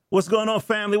What's going on,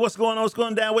 family? What's going on? What's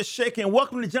going down? What's shaking?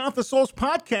 Welcome to Jonathan Souls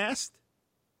Podcast.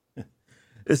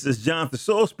 This is Jonathan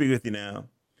Souls speaking with you now.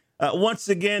 Once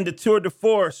again, the tour de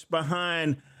force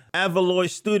behind Avaloy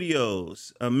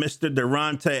Studios. Mr.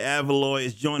 Deranta Avaloy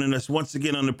is joining us once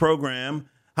again on the program.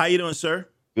 How you doing, sir?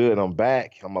 Good. I'm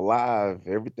back. I'm alive.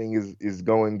 Everything is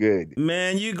going good.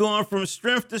 Man, you going from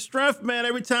strength to strength, man.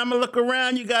 Every time I look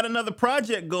around, you got another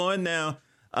project going now.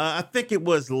 I think it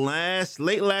was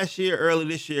late last year, early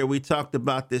this year, we talked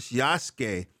about this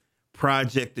Yasuke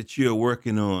project that you're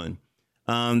working on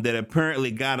that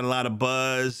apparently got a lot of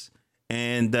buzz,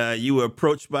 and you were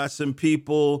approached by some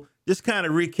people. Just kind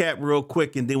of recap real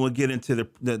quick, and then we'll get into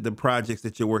the projects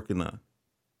that you're working on.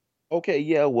 Okay.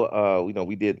 Yeah. Well,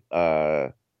 we did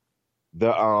the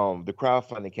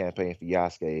crowdfunding campaign for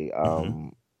Yasuke. I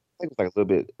think it was like a little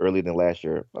bit earlier than last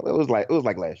year. It was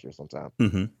like last year sometime.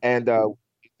 And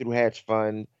through Hatch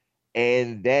Fund,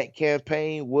 and that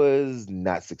campaign was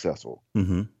not successful.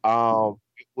 It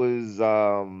was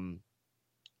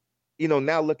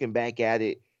now looking back at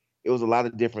it, it was a lot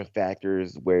of different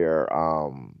factors where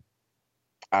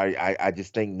I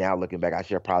just think now looking back, I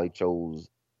should have probably chose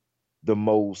the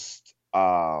most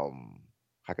how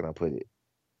can I put it?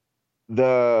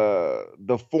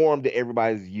 The form that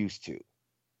everybody's used to.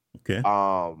 Okay.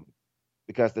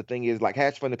 Because the thing is, like,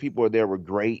 Hatch Fund, the people there were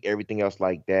great, everything else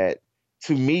like that.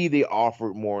 To me, they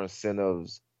offered more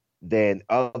incentives than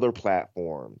other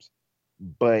platforms,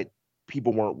 but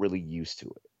people weren't really used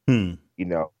to it.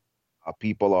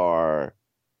 People are,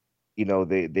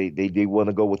 they want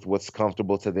to go with what's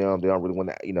comfortable to them. They don't really want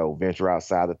to, venture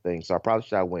outside of things. So I probably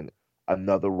should have went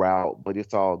another route, but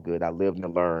it's all good. I lived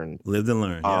and learned.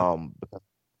 Yeah.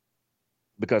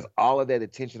 Because all of that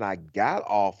attention I got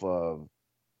off of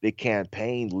the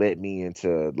campaign led me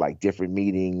into like different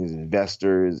meetings,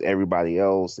 investors, everybody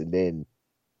else, and then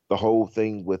the whole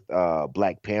thing with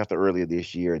Black Panther earlier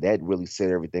this year, that really set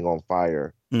everything on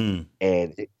fire. And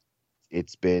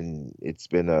it's been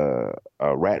a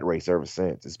rat race ever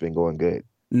since. It's been going good.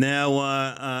 Now,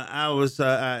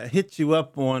 I hit you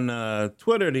up on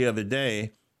Twitter the other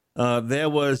day.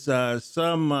 There was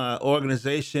some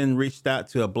organization reached out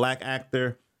to a Black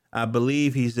actor. I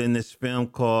believe he's in this film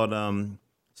called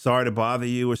Sorry to Bother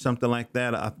You or something like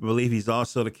that. I believe he's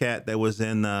also the cat that was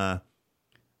in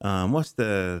what's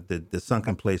the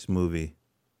Sunken Place movie?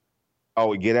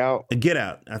 Oh, Get Out? Get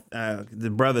Out.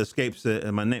 The brother escapes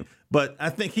my name. But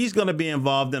I think he's going to be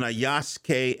involved in a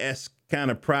Yasuke-esque kind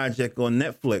of project on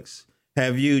Netflix.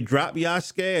 Have you dropped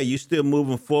Yasuke? Are you still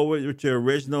moving forward with your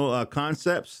original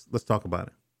concepts? Let's talk about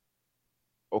it.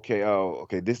 Okay.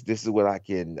 Okay. This is what I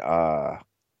can.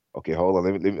 Okay, hold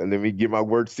on. Let me get my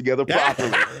words together properly.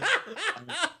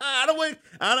 I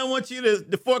don't want you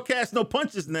to forecast no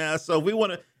punches now. So if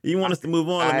you want us to move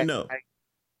on, let me know.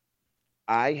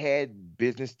 I had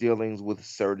business dealings with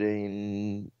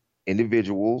certain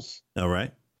individuals. All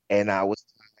right. And I was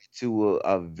tied to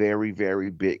a very, very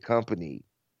big company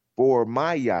for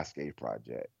my Yasuke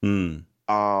project.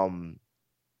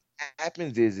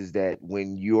 Happens is that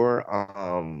when you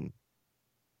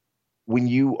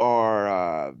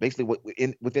are basically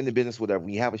within the business, whatever,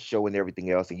 when you have a show and everything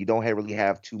else, and you don't really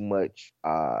have too much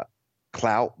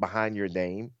clout behind your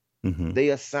name, they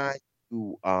assign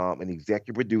you an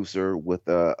executive producer with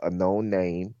a known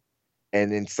name,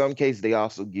 and in some cases, they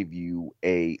also give you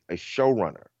a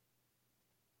showrunner.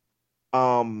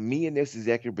 Me and this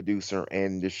executive producer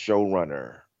and the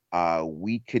showrunner,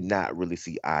 we could not really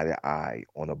see eye to eye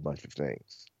on a bunch of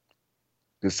things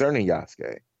concerning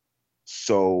Yasuke.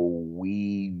 So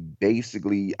we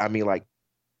basically,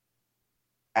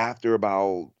 after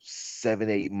about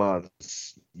 7-8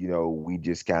 months, we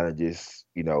just kind of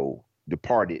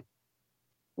departed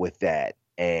with that.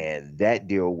 And that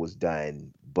deal was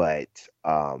done, but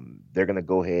they're going to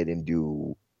go ahead and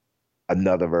do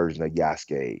another version of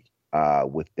Yasuke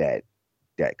with that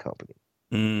company.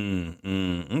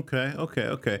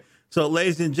 Okay. So,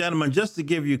 ladies and gentlemen, just to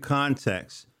give you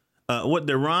context, what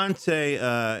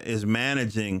Deranta is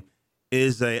managing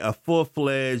is a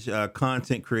full-fledged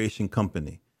content creation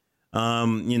company.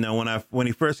 When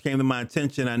he first came to my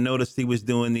attention, I noticed he was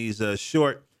doing these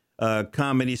short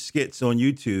comedy skits on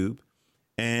YouTube,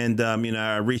 and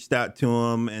I reached out to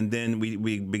him, and then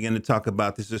we began to talk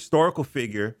about this historical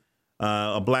figure,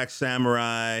 a Black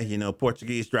samurai.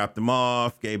 Portuguese dropped him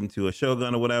off, gave him to a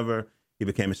shogun or whatever. He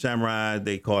became a samurai.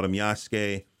 They called him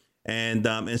Yasuke. And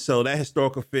so that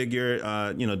historical figure,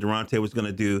 Deranta was going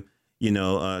to do,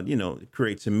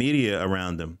 create some media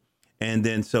around him. And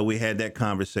then so we had that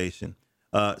conversation.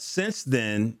 Since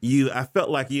then, I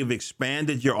felt like you've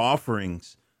expanded your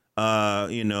offerings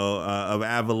of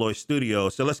Avaloy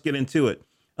Studios. So let's get into it.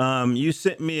 You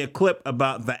sent me a clip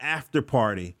about the after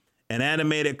party, an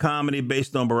animated comedy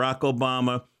based on Barack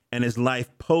Obama and his life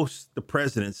post the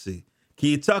presidency. Can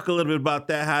you talk a little bit about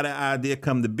that, how the idea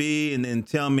come to be, and then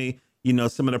tell me,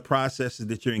 some of the processes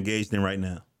that you're engaged in right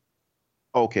now?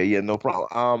 Okay, yeah, no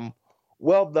problem.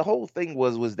 Well, the whole thing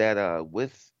was that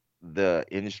with the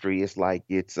industry, it's like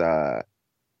it's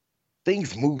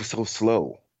things move so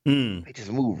slow. Hmm. They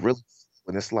just move really slow.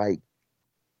 And it's like,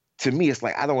 to me, it's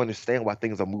like I don't understand why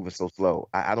things are moving so slow.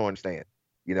 I don't understand.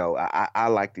 I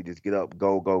like to just get up,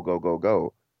 go, go, go, go,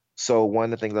 go. So one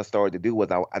of the things I started to do was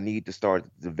I need to start to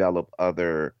develop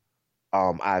other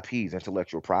IPs,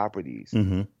 intellectual properties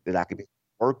Mm-hmm. that I could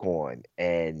work on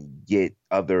and get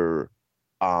other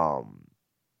um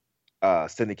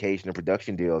syndication and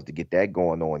production deals to get that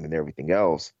going on and everything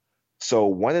else. So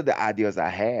one of the ideas I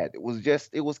had it was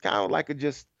kind of like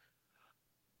just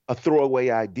a throwaway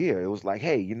idea. It was like,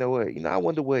 hey, you know what? I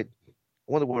wonder what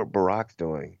Barack's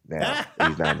doing now that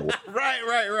he's not in the world.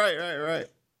 Right.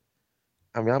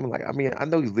 I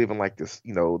know he's living like this,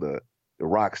 the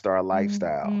rock star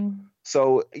lifestyle.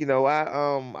 So,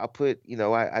 I put,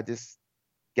 I just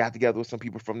got together with some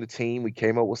people from the team. We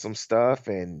came up with some stuff,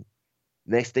 and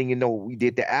next thing you know, we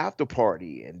did the after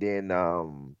party, and then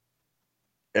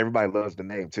everybody loves the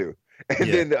name too. And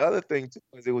Yeah. then the other thing too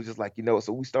is it was just like,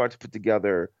 so we started to put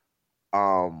together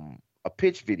a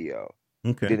pitch video.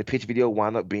 Okay. Then the pitch video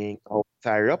wound up being a whole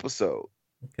entire episode.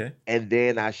 Okay. And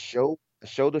then I showed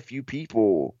a few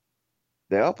people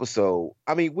the episode.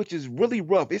 I mean, which is really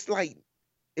rough. It's like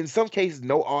in some cases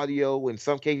no audio, in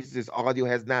some cases this audio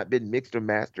has not been mixed or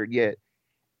mastered yet,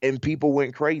 and people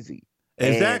went crazy.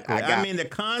 And Exactly. I I got mean, the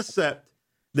concept,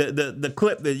 the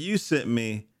clip that you sent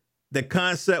me, the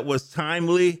concept was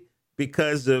timely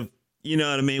because of what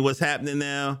I mean, what's happening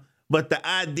now. But the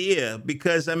idea,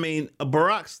 because I mean,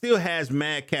 Barack still has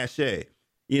mad cachet.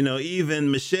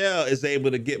 Even Michelle is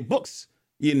able to get books,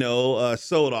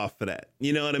 sold off for that.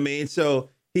 You know what I mean? So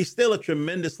he's still a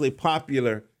tremendously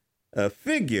popular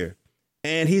figure,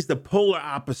 and he's the polar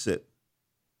opposite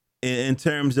in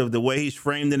terms of the way he's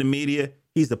framed in the media.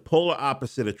 He's the polar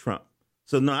opposite of Trump.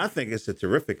 So no, I think it's a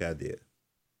terrific idea.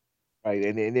 right,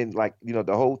 and then like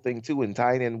the whole thing too, and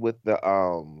tying in with the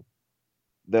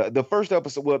first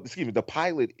episode. Well, excuse me, the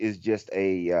pilot is just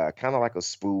a kind of like a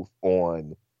spoof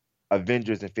on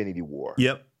Avengers: Infinity War.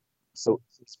 Yep. So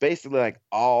it's basically like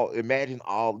imagine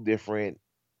all different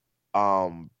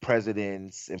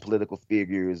presidents and political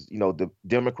figures, the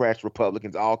Democrats,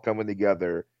 Republicans all coming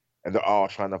together, and they're all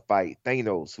trying to fight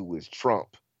Thanos, who is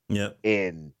Trump Yep.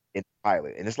 in the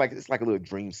pilot. And it's like a little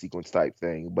dream sequence type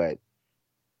thing. But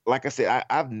like I said,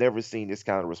 I've never seen this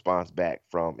kind of response back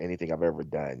from anything I've ever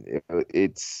done.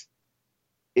 It's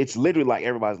literally like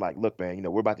everybody's like, look, man,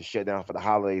 we're about to shut down for the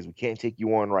holidays. We can't take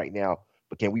you on right now,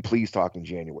 but can we please talk in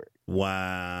January?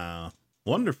 Wow.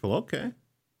 Wonderful. Okay.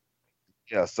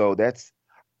 Yeah, so that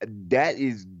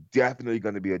is definitely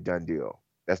going to be a done deal.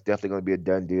 That's definitely going to be a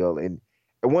done deal. And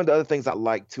one of the other things I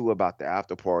like too about the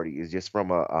after party is just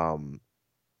from a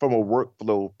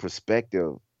workflow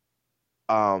perspective,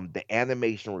 the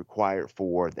animation required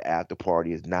for the after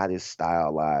party is not as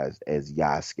stylized as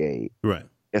Yasuke Right.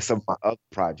 and some of my other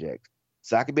projects.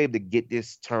 So I could be able to get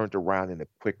this turned around in a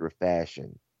quicker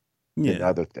fashion than Yeah.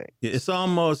 other things. Yeah, it's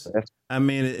almost. That's I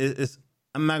mean, it's.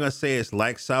 I'm not gonna say it's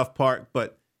like South Park,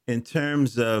 but in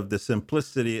terms of the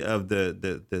simplicity of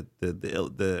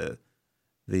the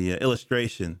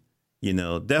illustration,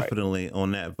 right, definitely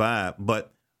on that vibe.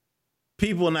 But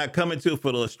people are not coming to it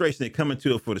for the illustration; they're coming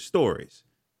to it for the stories.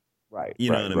 right, You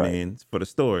know right, what I right. mean? It's for the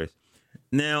stories.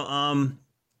 Now,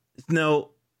 no.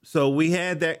 So we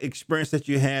had that experience that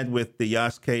you had with the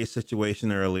Yasuke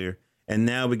situation earlier, and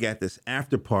now we got this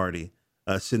after party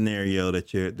scenario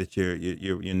that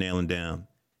you're nailing down.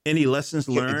 Any lessons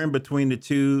Yeah, learned between the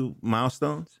two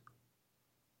milestones?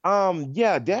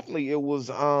 yeah, definitely. It was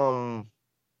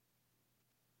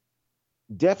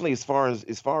definitely as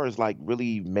far as like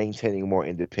really maintaining more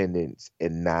independence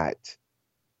and not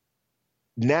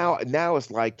now it's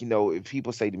like if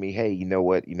people say to me, hey, you know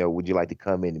what, would you like to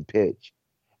come in and pitch,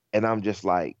 and I'm just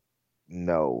like,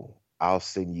 no, I'll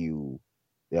send you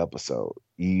the episode,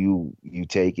 you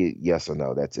take it, yes or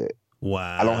no, that's it.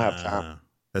 I don't have time. Wow, I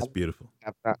that's don't beautiful.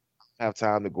 have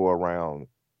time to go around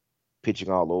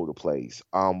pitching all over the place.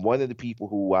 One of the people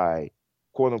who I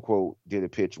quote unquote did a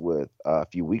pitch with a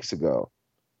few weeks ago,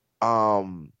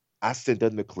 I sent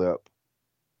them the clip,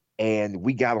 and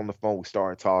we got on the phone. We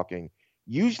started talking.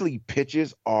 Usually,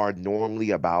 pitches are normally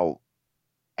about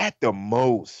at the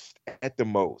most,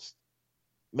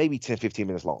 maybe 10, 15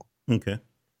 minutes long. Okay.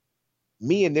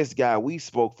 Me and this guy, we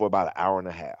spoke for about an hour and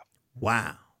a half.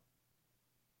 Wow.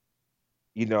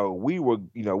 We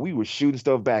were shooting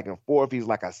stuff back and forth. He's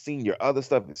like, I seen your other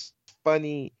stuff. It's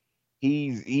funny.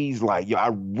 He's like, yo, I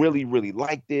really, really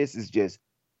like this. It's just,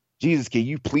 Jesus, can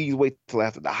you please wait till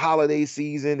after the holiday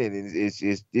season? And it's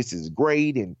this is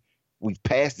great. And we've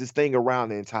passed this thing around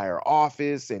the entire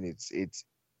office, and it's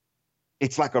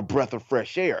like a breath of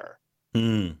fresh air.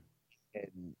 Mm.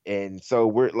 And so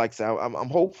we're like, so I'm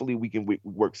hopefully we can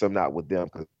work something out with them,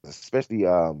 because especially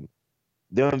them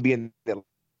being that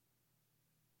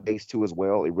base too as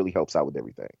well, it really helps out with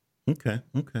everything. Okay.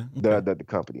 Okay. Okay. The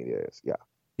company is, yeah.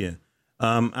 Yeah.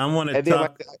 I want to And then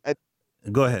like talk.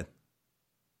 Go ahead.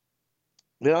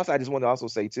 then also I just want to also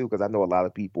say too, because I know a lot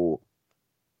of people,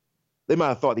 they might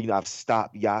have thought that I've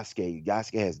stopped Yasuke.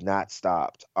 Yasuke has not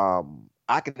stopped.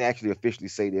 I can actually officially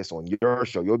say this on your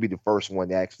show. You'll be the first one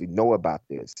to actually know about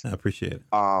this. I appreciate it.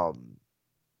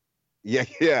 Yeah,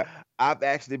 yeah. I've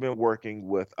actually been working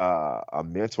with a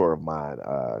mentor of mine,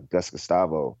 Gus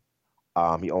Gustavo.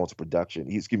 He owns a production.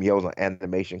 He owns an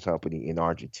animation company in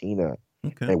Argentina,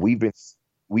 Okay. and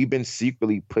we've been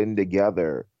secretly putting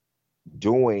together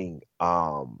doing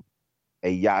a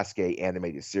Yasuke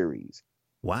animated series.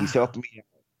 Wow. He's helping me.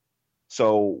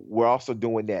 So we're also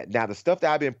doing that. Now, the stuff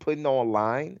that I've been putting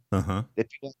online Uh-huh. that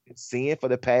you have been seeing for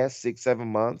the past 6, 7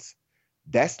 months,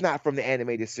 that's not from the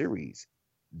animated series.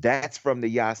 That's from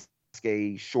the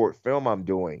Yasuke short film I'm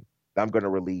doing that I'm going to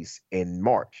release in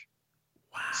March.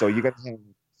 So Wow.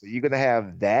 you're gonna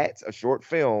have that, a short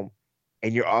film,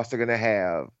 and you're also gonna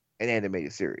have an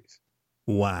animated series.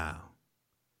 Wow.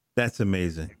 That's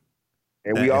amazing.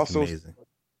 And we That is also amazing.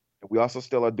 we also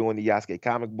still are doing the Yasuke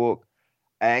comic book.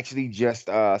 I actually just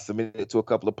submitted it to a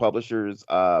couple of publishers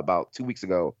about 2 weeks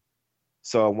ago.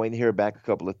 So I'm waiting to hear back a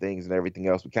couple of things and everything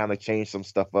else. We kind of changed some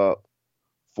stuff up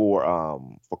for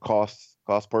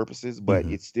cost purposes, but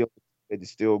Hmm. it is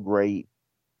still great.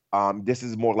 This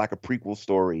is more like a prequel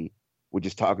story. We're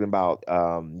just talking about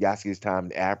Yasuke's time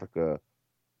in Africa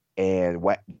and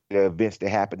what the events that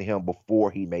happened to him before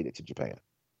he made it to Japan.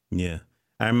 Yeah.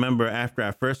 I remember after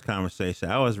our first conversation,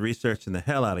 I was researching the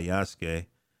hell out of Yasuke,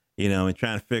 and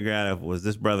trying to figure out if was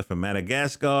this brother from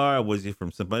Madagascar, or was he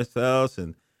from someplace else,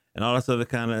 and all this other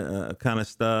kind of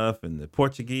stuff, and the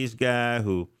Portuguese guy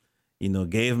who,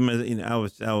 gave him,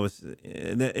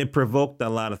 it provoked a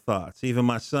lot of thoughts. Even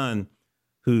my son,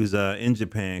 who's in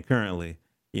Japan currently,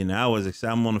 I'm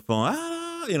on the phone,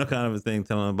 kind of a thing,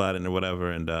 telling him about it or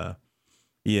whatever, and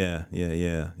yeah, yeah,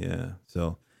 yeah, yeah.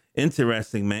 So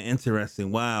interesting, man.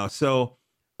 Interesting. Wow. So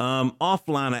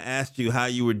offline, I asked you how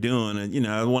you were doing, and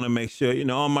I want to make sure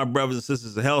all my brothers and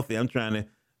sisters are healthy. I'm trying to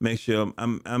make sure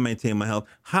I maintain my health.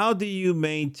 How do you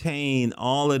maintain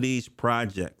all of these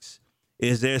projects?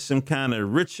 Is there some kind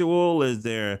of ritual?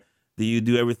 Do you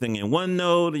do everything in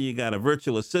OneNote? Or you got a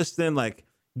virtual assistant? Like,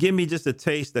 give me just a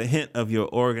taste, a hint of your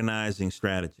organizing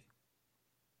strategy.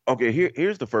 Okay,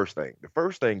 here's the first thing. The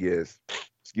first thing is,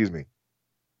 excuse me,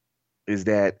 is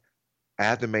that I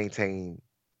have to maintain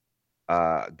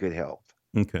good health.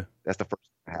 Okay. That's the first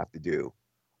thing I have to do.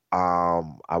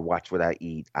 I watch what I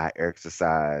eat. I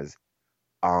exercise.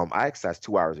 I exercise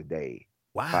 2 hours a day,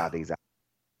 Wow. 5 days out.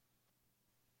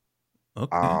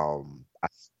 Okay.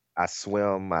 I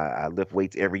swim. I lift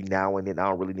weights every now and then. I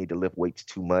don't really need to lift weights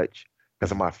too much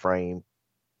because of Mhm. my frame.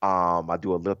 I do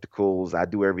ellipticals. I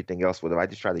do everything else with it. I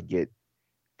just try to get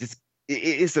just.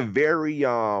 It's a very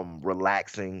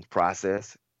relaxing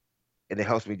process, and it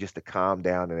helps me just to calm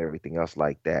down and everything else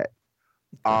like that.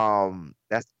 Okay.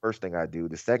 That's the first thing I do.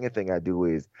 The second thing I do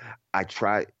is I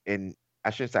try, and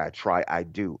I shouldn't say I try. I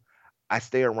do. I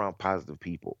stay around positive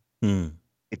people. Mm.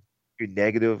 If you're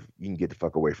negative, you can get the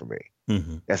fuck away from me.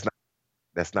 Hmm. That's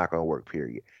not going to work,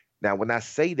 period. Now, when I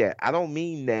say that, I don't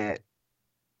mean that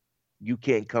you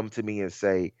can't come to me and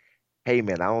say, hey,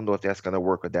 man, I don't know if that's going to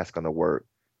work or that's going to work.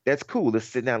 That's cool. Let's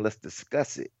sit down. Let's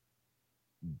discuss it.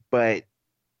 But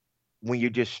when you're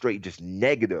just straight, just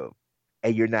negative,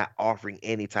 and you're not offering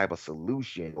any type of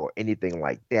solution or anything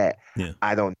like that, Yeah.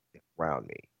 I don't need it around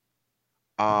me.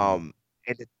 Mm.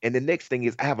 And the next thing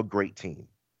is I have a great team.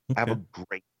 I have Okay.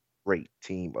 a great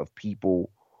team of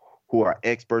people who are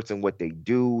experts in what they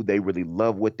do. They really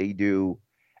love what they do.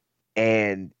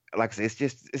 And like I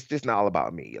said, it's just not all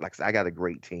about me. Like I said, I got a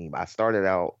great team. I started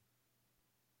out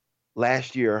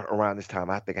last year around this time.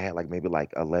 I think I had like maybe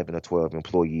like 11 or 12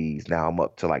 employees. Now I'm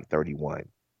up to like 31.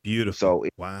 Beautiful. So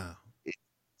Wow.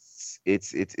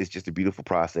 it's just a beautiful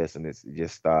process, and it's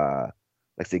just like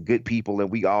I said, good people,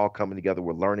 and we all coming together.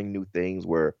 We're learning new things.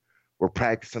 We're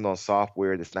practicing on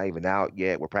software that's not even out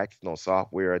yet. We're practicing on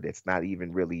software that's not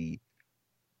even really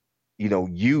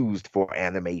used for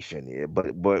animation.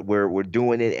 But we're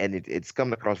doing it, and it's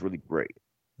coming across really great.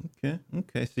 Okay.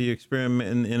 Okay. So you're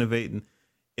experimenting, innovating.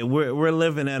 And we're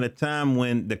living at a time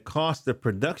when the cost of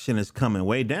production is coming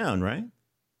way down, right?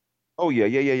 Oh yeah,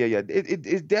 yeah, yeah, yeah, yeah.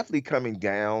 It's definitely coming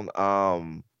down.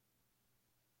 I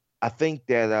think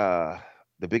that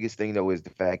the biggest thing though is the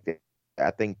fact that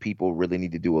I think people really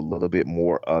need to do a little bit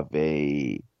more of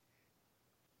a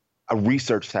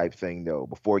research type thing though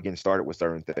before getting started with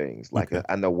certain things. Like Okay.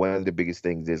 I know one of the biggest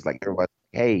things is like everybody,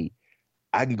 hey,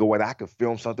 I can go and I can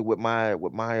film something with my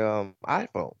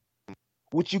iPhone,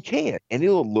 which you can, and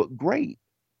it'll look great.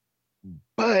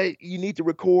 But you need to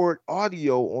record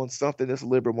audio on something that's a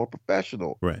little bit more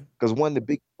professional. Right. Because one of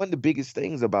the biggest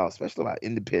things about, especially about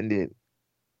independent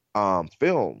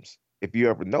films, if you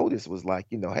ever noticed, was like,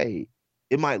 hey,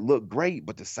 it might look great,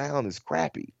 but the sound is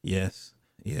crappy. Yes.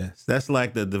 Yes. That's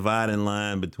like the dividing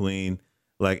line between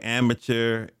like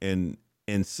amateur and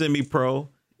semi pro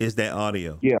is that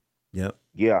audio. Yeah, Yep.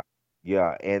 yeah,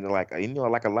 yeah. And like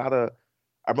like a lot of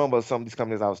I remember some of these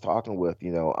companies I was talking with,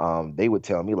 they would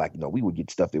tell me like, we would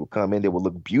get stuff that would come in that would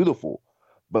look beautiful,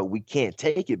 but we can't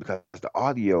take it because the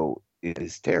audio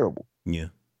is terrible. Yeah.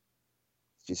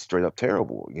 It's just straight up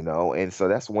terrible. And so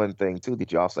that's one thing too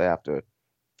that you also have to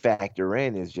factor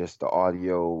in is just the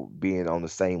audio being on the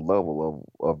same level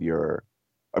of your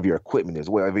equipment as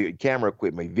well, of your camera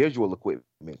equipment, visual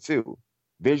equipment too.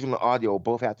 Visual and audio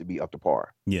both have to be up to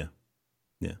par. Yeah.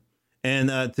 Yeah.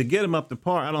 And to get them up to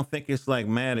par, I don't think it's like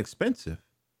mad expensive.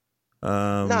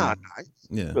 Nah, Um, nah,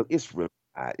 yeah. it's really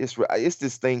not. It's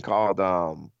this thing called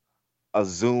a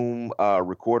Zoom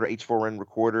recorder, H4n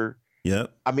recorder.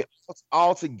 Yep. I mean,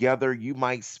 all together, you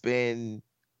might spend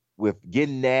with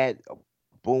getting that a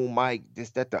boom mic,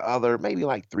 this, that, the other, maybe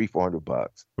like 300-400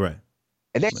 bucks, Right.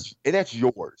 and Right. that's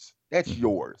yours. That's Hmm.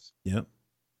 yours. Yep.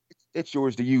 It's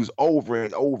yours to use over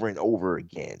and over and over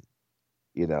again.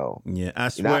 You know, Yeah. I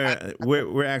you know. swear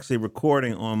we're actually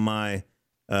recording on my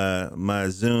my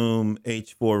Zoom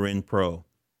H4n Pro.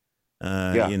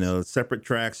 Yeah, Separate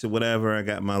tracks or whatever. I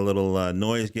got my little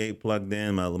noise gate plugged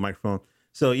in, my little microphone.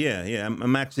 So yeah, yeah,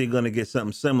 I'm actually going to get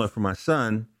something similar for my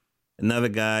son, another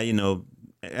guy,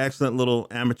 excellent little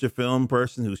amateur film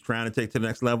person who's trying to take to the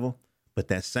next level, but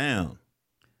that sound.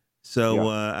 So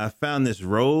yeah. I found this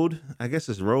Rode, I guess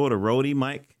it's Rode or Rode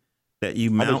mic that you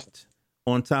I know. mount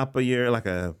on top of your like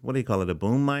a what do you call it, a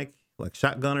boom mic, like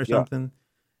shotgun or Yeah, something.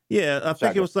 Yeah, I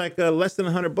think it shotgun. was like less than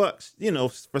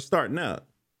 $100, for starting out.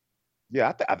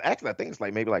 Yeah, I think it's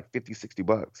like maybe like 50-60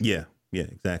 bucks. Yeah, yeah, I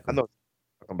exactly. know what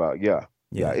you're talking about. Yeah,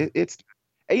 yeah. Yeah. It's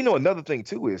and another thing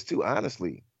too is too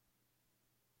honestly,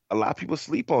 a lot of people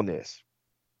sleep on this.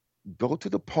 Go to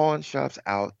the pawn shops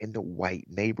out in the white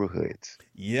neighborhoods.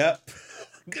 Yep.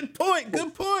 Good point.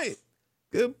 Good point.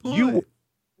 Good You point.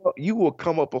 you will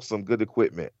come up with some good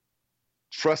equipment.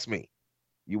 Trust me,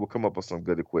 you will come up with some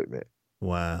good equipment.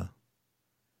 Wow.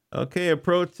 Okay, a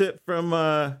pro tip from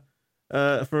the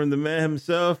man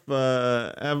himself,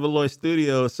 Avaloy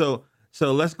Studios. So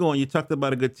let's go on. You talked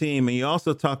about a good team, and you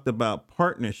also talked about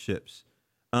partnerships.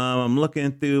 I'm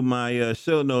looking through my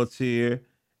show notes here,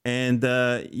 and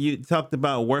you talked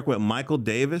about work with Michael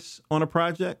Davis on a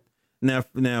project. Now,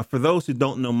 for those who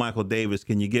don't know Michael Davis,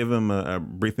 can you give him a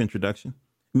brief introduction?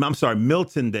 I'm sorry,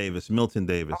 Milton Davis. Milton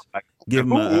Davis. Like, Give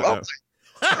him who? I'm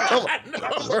I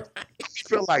know. I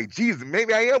feel like Jesus.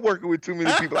 Maybe I am working with too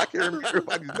many people. I can't remember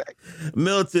everybody's name.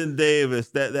 Milton Davis,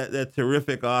 that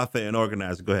terrific author and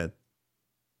organizer. Go ahead.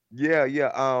 Yeah,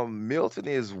 yeah. Milton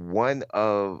is one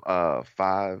of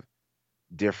five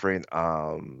different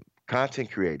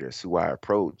content creators who I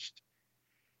approached.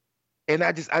 And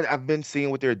I've been seeing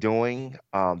what they're doing.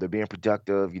 They're being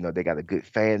productive. They got a good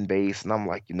fan base, and I'm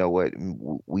like, you know what?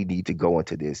 We need to go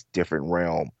into this different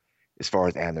realm as far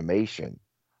as animation.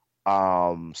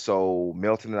 So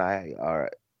Milton and I are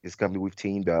this company we've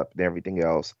teamed up and everything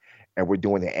else, and we're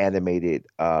doing an animated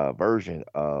version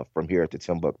of From Here to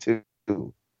Timbuktu.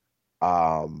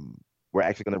 Um, we're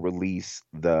actually going to release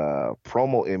the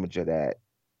promo image of that.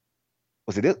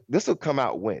 Was it this will come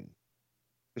out when?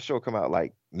 The show will come out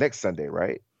like next Sunday,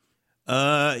 right?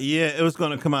 Yeah, it was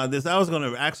gonna come out this. I was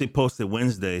gonna actually post it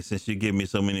Wednesday since you give me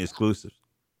so many exclusives.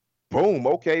 Boom.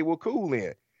 Okay, well, cool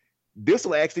then. This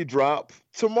will actually drop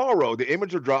tomorrow. The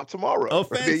image will drop Oh, tomorrow.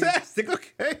 fantastic.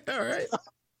 Okay, all right.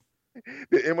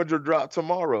 The image will drop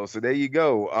tomorrow. So there you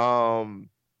go.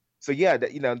 So yeah,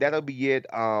 that'll be it.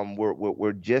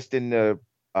 We're just in the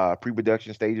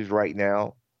pre-production stages right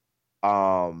now.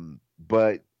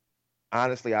 But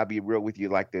honestly, I'll be real with you.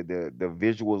 Like the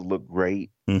visuals look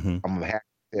great. Mm-hmm. I'm happy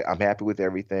I'm happy with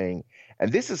everything.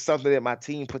 And this is something that my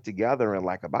team put together in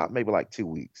like about maybe like 2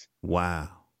 weeks. Wow.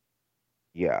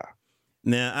 Yeah.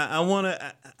 Now I want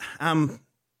to. I'm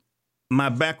my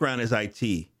background is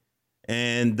IT,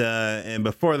 and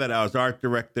before that I was art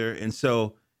director, and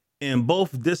so in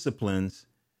both disciplines,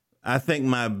 I think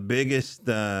my biggest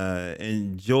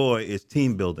enjoy is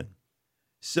team building. Right.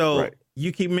 So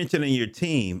you keep mentioning your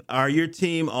team. Are your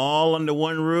team all under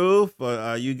one roof? Or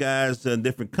are you guys in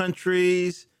different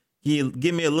countries? Can you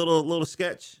give me a little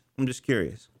sketch? I'm just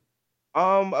curious.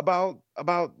 About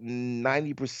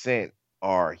 90%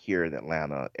 are here in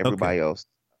Atlanta. Okay. Everybody else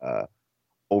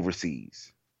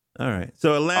overseas. All right.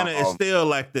 So Atlanta is Um, still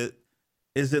like the.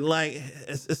 Is it like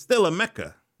it's still a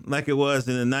mecca like it was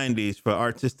in the '90s for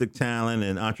artistic talent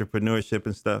and entrepreneurship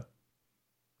and stuff?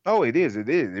 oh, it is. It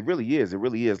is. It really is. It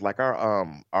really is. Like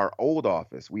our old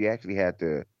office, we actually had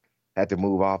to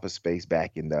move office space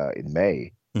back in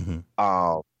May. Hmm.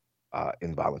 Um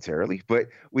Involuntarily. But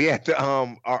we had to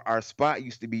our spot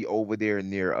used to be over there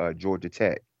near Georgia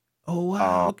Tech. Oh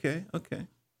wow. Um Okay. Okay.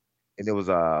 and it was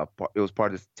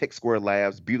part of this Tech Square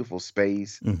Labs, beautiful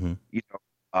space. Hmm. You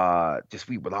know, just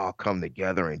we would all come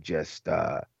together and just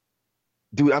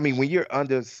dude, I mean, when you're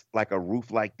under like a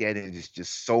roof like that and it's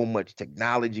just so much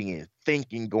technology and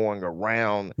thinking going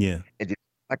around Yeah. and just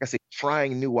like I said,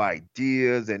 trying new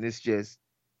ideas, and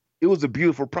it was a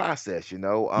beautiful process, you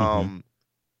know. Hmm.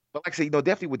 But like I said,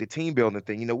 definitely with the team building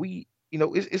thing,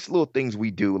 it's little things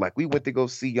we do. Like we went to go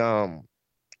see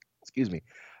excuse me,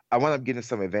 I wound up getting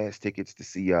some advance tickets to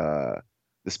see the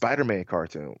Spider-Man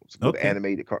cartoons, with the Okay.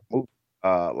 animated movie,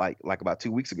 like about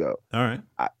 2 weeks ago. All right.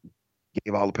 I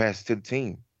gave all the passes to the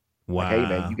team. Like, hey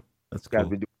man, you Wow. That's guys cool.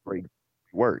 been doing great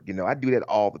work. I do that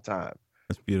all the time.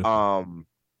 That's beautiful. Um,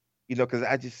 because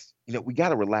I just, we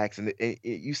gotta relax. And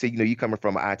you say, you coming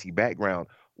from an IT background,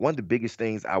 one of the biggest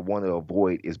things I want to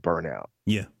avoid is burnout.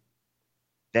 Yeah.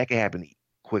 That can happen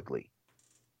quickly.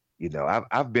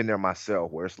 I've been there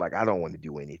myself where it's like I don't want to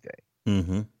do anything.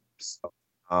 Hmm. So,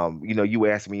 you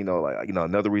asked me, like,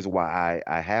 another reason why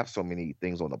I have so many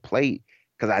things on the plate,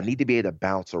 because I need to be able to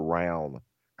bounce around,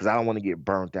 because I don't want to get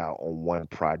burnt out on one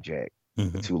project for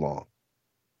Hmm. too long.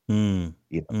 Mm.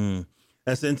 You know, Mm.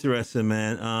 That's interesting,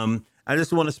 man. I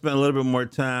just want to spend a little bit more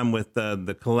time with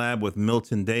the collab with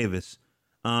Milton Davis.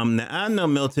 Now I know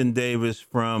Milton Davis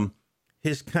from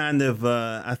his kind of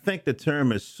I think the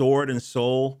term is sword and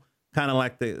soul, kind of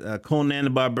like the Conan the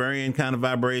Barbarian kind of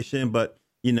vibration, but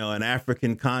an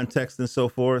African context and so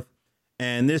forth.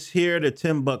 And this here, the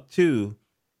Timbuktu,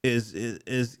 is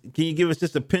can you give us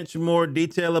just a pinch more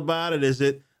detail about it? Is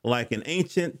it like an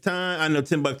ancient time? I know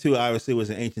Timbuktu obviously was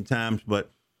in ancient times,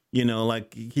 but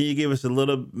like can you give us a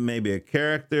little, maybe a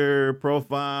character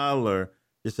profile or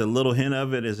just a little hint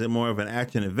of it? Is it more of an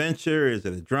action adventure? Is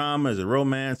it a drama? Is it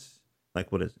romance?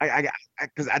 Like what is it?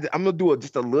 because I'm gonna do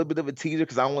just a little bit of a teaser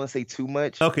because I don't want to say too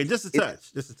much. Okay, just a It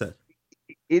touch, just a touch.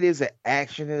 it is an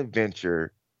action and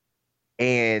adventure,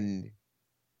 and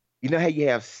you know how you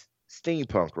have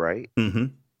steampunk, right? Hmm.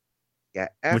 Yeah,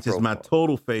 Which is my Afropunk.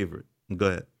 total favorite. Go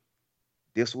ahead.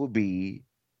 This will be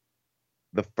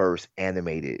the first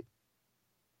animated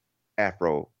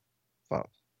Afro funk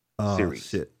Oh series.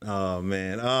 shit. Oh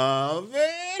man. Oh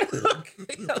man.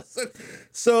 Okay.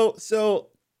 So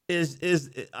is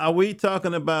are we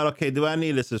talking about, okay, do I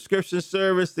need a subscription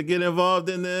service to get involved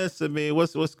in this? I mean,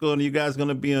 what's going on? You guys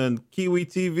gonna be on Kiwi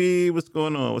TV? What's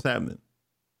going on? What's happening?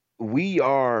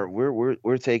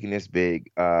 We're taking this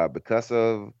big because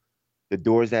of the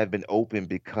doors that have been opened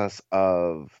because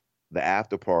of the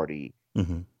after party.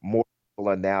 Hmm. More people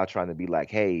are now trying to be like,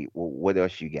 hey, well, what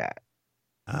else you got?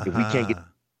 If we can't get Aha.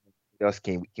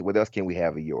 what else can we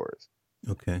have of yours?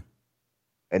 Okay.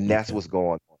 And that's Okay. what's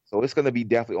going on. So it's gonna be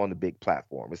definitely on the big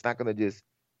platform. It's not gonna just,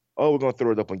 oh, we're gonna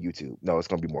throw it up on YouTube. No, it's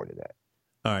gonna be more than that.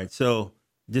 All right. So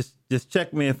just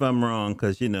check me if I'm wrong,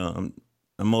 because I'm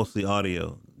mostly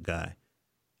audio guy.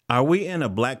 Are we in a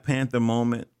Black Panther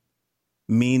moment?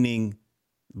 Meaning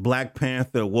Black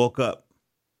Panther woke up,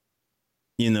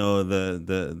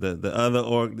 the other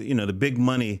the big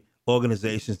money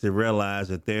organizations, to realize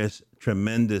that there's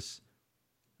tremendous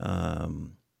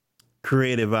um,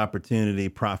 creative opportunity,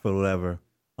 profit, whatever,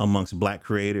 amongst Black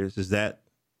creators. Is that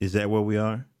where we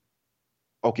are?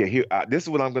 Okay, here, this is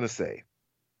what I'm gonna say.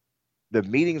 The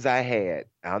meetings I had,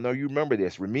 I don't know you remember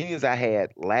this, meetings I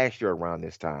had last year around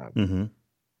this time, Mm-hmm.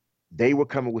 they were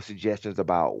coming with suggestions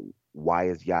about why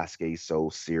is Yasuke so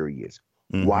serious?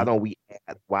 Mm-hmm. Why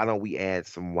don't we add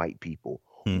some white people?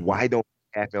 Mm-hmm. Why don't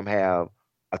we have him have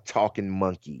a talking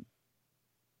monkey?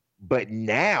 But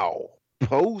now,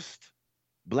 post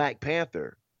Black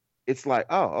Panther, it's like,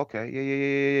 oh, okay, yeah, yeah,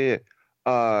 yeah, yeah, yeah.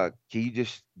 Can you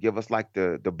just give us like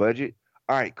the budget?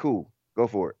 All right, cool. Go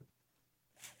for it.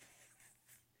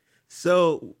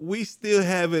 So we still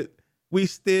have it. We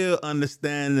still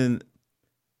understanding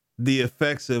the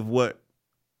effects of what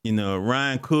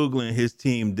Ryan Coogler and his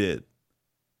team did.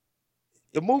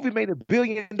 The movie made $1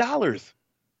 billion.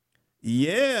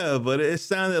 Yeah, but it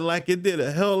sounded like it did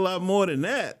a hell of a lot more than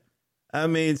that. I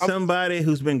mean, Um, somebody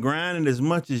who's been grinding as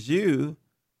much as you,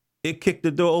 it kicked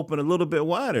the door open a little bit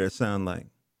wider. It sounded like.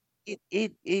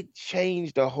 it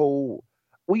changed the whole.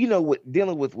 Well, what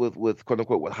dealing with quote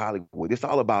unquote with Hollywood, it's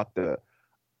all about the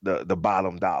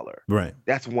bottom dollar. Right.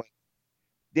 That's one.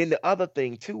 Then the other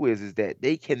thing too is that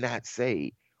they cannot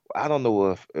say. I don't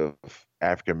know if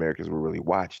African Americans will really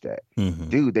watch that. Mm-hmm.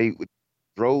 Dude, they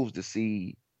drove to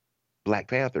see Black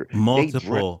Panther. They dressed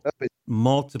Multiple, up. They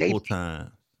multiple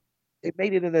times. they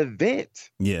made it an event.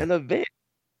 Yeah. An event.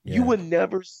 You Yeah. would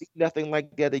never see nothing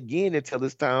like that again until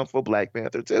it's time for Black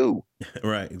Panther 2.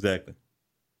 Right. Exactly.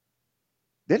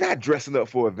 They're not dressing up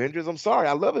for Avengers. I'm sorry,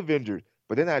 I love Avengers,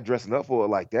 but they're not dressing up for it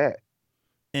like that.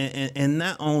 And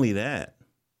not only that,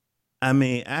 I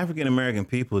mean, African American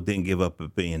people didn't give up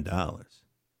 $1 billion.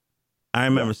 I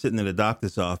remember No, sitting in the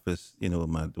doctor's office,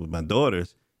 with my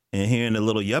daughters, and hearing the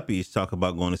little yuppies talk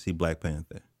about going to see Black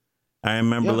Panther. I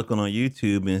remember yeah, looking on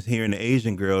YouTube and hearing the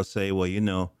Asian girls say,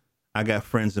 "Well, I got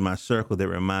friends in my circle that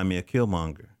remind me of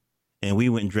Killmonger," and we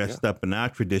went yeah, dressed up in our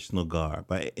traditional garb.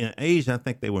 But in Asia, I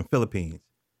think they were in Philippines. yeah.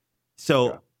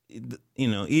 So,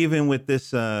 even with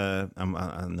this, I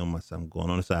know myself. I'm going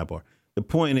on a sidebar. The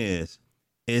point is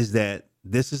that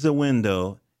this is a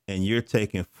window, and you're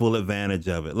taking full advantage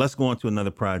of it. Let's go on to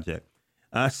another project.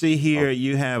 I see here Okay.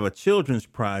 you have a children's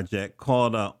project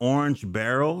called Orange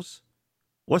Barrels.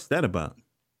 What's that about?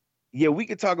 Yeah, we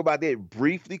can talk about that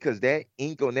briefly because that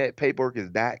ink on that paperwork is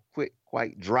not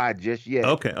quite dry just yet.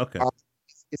 Okay, okay. Um,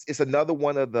 it's another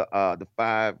one of the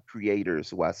five creators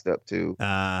who I stepped to.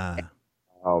 Ah,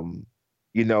 Um,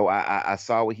 I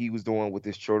saw what he was doing with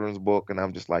this children's book, and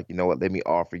I'm just like, you know what? Let me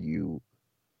offer you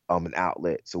an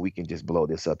outlet so we can just blow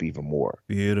this up even more.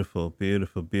 beautiful,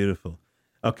 beautiful, beautiful.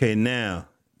 Okay, now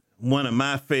one of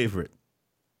my favorite.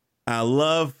 I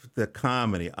love the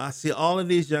comedy. I see all of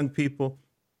these young people,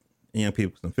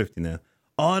 'cause I'm 50 now.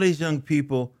 All these young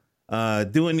people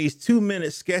doing these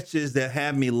 2-minute sketches that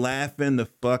have me laughing the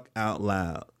fuck out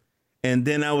loud. And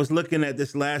then I was looking at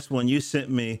this last one you sent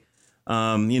me.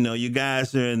 You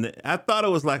guys are in I thought it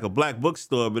was like a black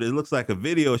bookstore, but it looks like a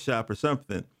video shop or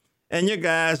something. And your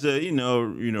guys are,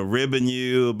 ribbing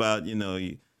you about,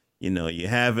 you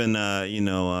haven't,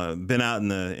 been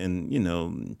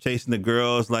out chasing the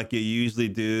girls like you usually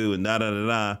do, and da da da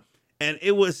da. And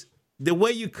it was the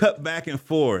way you cut back and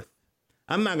forth.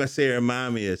 I'm not gonna say it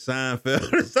remind me of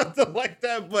Seinfeld or something like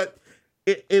that, but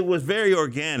it was very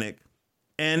organic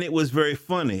and it was very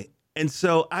funny. And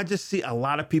so I just see a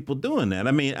lot of people doing that.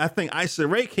 I mean, I think Issa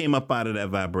Rae came up out of that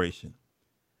vibration.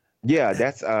 Yeah,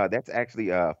 that's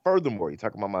actually furthermore, you're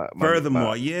talking about my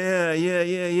Furthermore, yeah, yeah,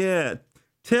 yeah, yeah.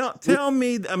 Tell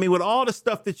me, I mean, with all the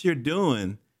stuff that you're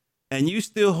doing and you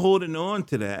still holding on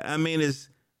to that, I mean,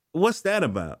 what's that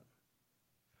about?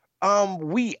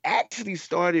 we actually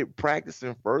started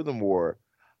practicing furthermore.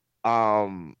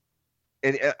 Um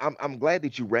and I'm glad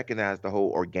that you recognize the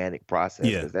whole organic process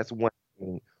Yeah. because that's one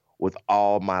thing with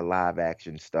all my live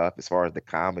action stuff as far as the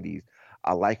comedies.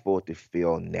 I like for it to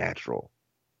feel natural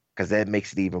because that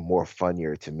makes it even more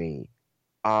funnier to me.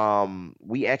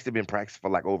 We actually been practicing for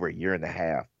like over a year and a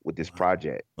half with this Wow.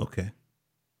 project. Okay.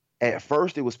 At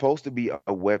first, it was supposed to be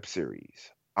a web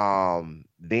series.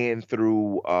 Then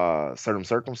through certain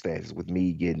circumstances, with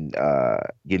me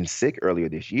getting sick earlier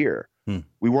this year, Hmm.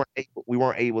 we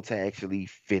weren't able to actually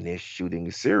finish shooting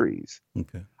the series.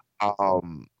 Okay.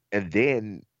 And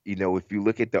then if you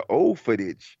look at the old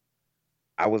footage,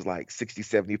 I was like 60,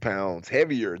 70 pounds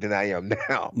heavier than I am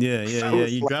now. Yeah, yeah, So yeah.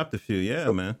 it's You like dropped a few.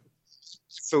 Yeah, man.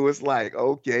 So it's like,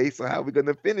 okay, so how are we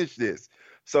gonna finish this?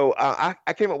 So I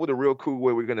came up with a real cool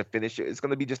way we're gonna finish it. It's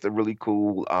gonna be just a really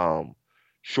cool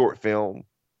short film,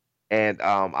 and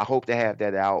I hope to have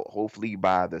that out hopefully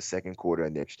by the second quarter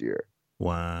of next year.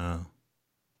 Wow.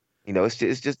 It's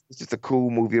just a cool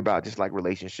movie about just like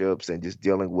relationships and just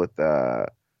dealing with trying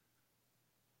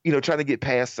to get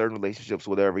past certain relationships,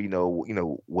 whatever,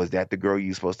 was that the girl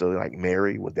you supposed to like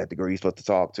marry? Was that the girl you supposed to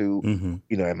talk to?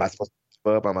 Mm-hmm. Am I supposed to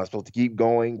give up? Am I supposed to keep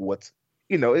going?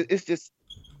 It's just,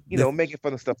 The making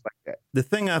fun of stuff like that. the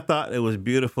thing I thought it was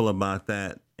beautiful about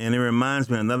that, and it reminds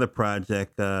me of another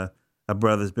project. A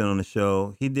brother's been on the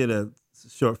show. He did a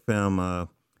short film,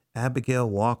 Abigail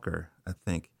Walker, I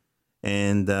think,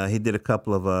 and he did a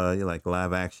couple of like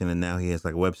live action, and now he has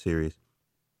like a web series.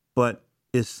 But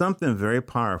is something very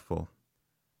powerful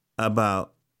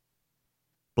about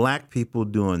black people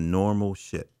doing normal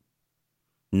shit.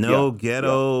 Yeah, No yeah,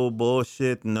 ghetto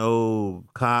bullshit, no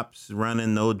cops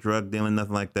running, no drug dealing,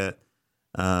 nothing like that.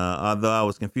 Although I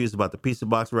was confused about the pizza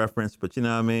box reference, but you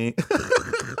know what I mean.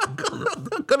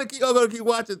 I'm gonna keep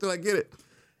watching until I get it.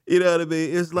 You know what I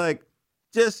mean? It's like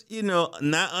just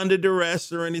not under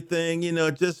duress or anything.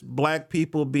 Just black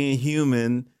people being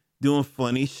human, doing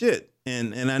funny shit.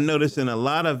 And I noticed in a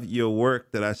lot of your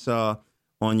work that I saw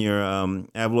on your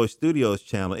Avaloy Studios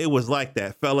channel, it was like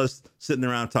that. Fellas sitting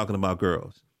around talking about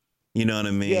girls. You know what I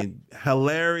yeah. mean?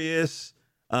 Hilarious,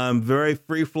 very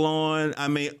free flowing. I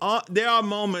mean, there are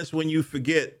moments when you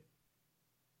forget,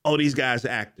 oh, these guys are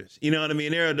actors. You know what I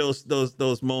mean? There are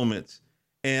those moments.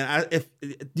 And if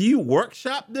do you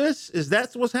workshop this? Is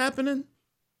that what's happening?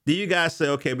 Do you guys say,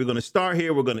 okay, we're going to start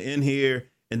here, we're going to end here,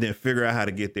 and then figure out how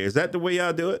to get there? Is that the way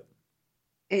y'all do it?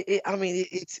 I mean,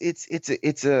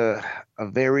 it's a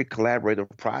very collaborative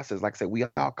process. Like I said, we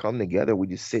all come together. We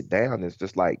just sit down. It's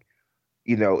just like,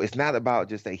 it's not about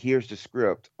just say, here's the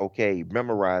script. Okay,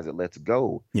 memorize it. Let's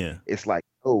go. Yeah. It's like,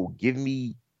 oh,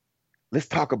 let's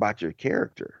talk about your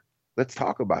character. Let's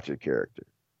talk about your character.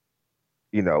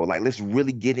 Like let's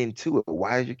really get into it.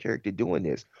 Why is your character doing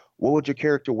this? What would your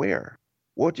character wear?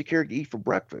 What would your character eat for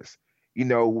breakfast?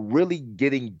 Really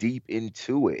getting deep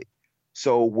into it.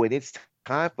 So when it's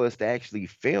time for us to actually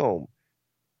film,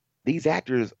 these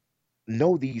actors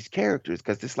know these characters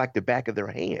because it's like the back of their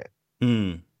hand.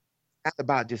 Mm. It's not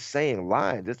about just saying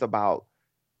lines. It's about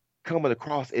coming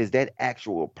across as that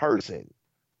actual person.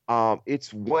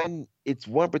 It's one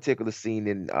particular scene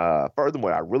in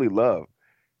Furthermore I really love.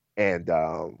 And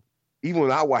even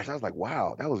when I watched, I was like,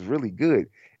 wow, that was really good.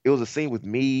 It was a scene with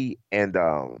me and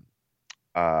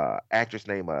actress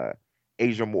named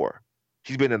Asia Moore.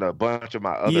 She's been in a bunch of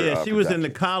my other Yeah, she was in the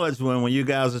productions. college one when you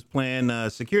guys was playing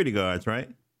security guards, right?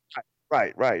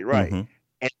 Right, right, right. Mm-hmm.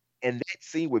 And and that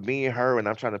scene with me and her, and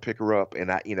I'm trying to pick her up, and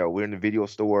we're in the video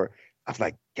store. I was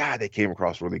like, God, that came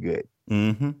across really good.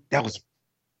 Mm-hmm. That was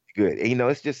good. And,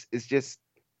 it's just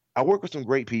I work with some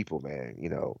great people, man.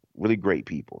 Really great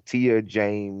people. Tia,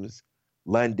 James,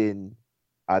 London.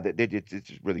 It's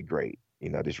just really great.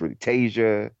 Just really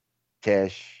Tasia,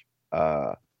 Tesh,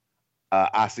 uh,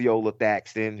 Osceola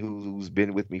Thaxton, who's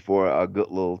been with me for a good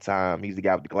little time. He's the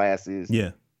guy with the glasses.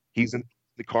 Yeah. He's in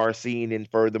the car scene, and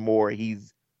furthermore, he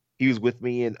was with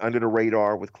me in Under the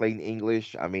Radar with Clayton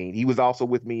English. I mean, he was also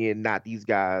with me in Not These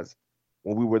Guys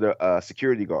when we were the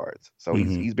security guards. So he's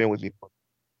Mm-hmm. he's been with me.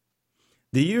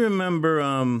 Do you remember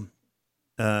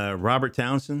Robert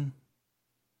Townsend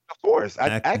Of course, I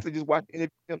actor? actually just watched an interview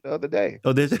with him the other day.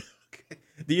 Oh, there's. Okay.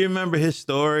 Do you remember his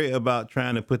story about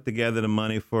trying to put together the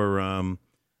money for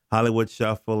Hollywood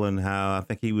Shuffle and how I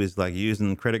think he was like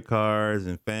using credit cards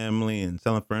and family and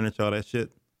selling furniture, all that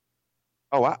shit?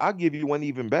 Oh, I'll give you one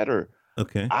even better.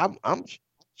 Okay. I'm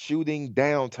shooting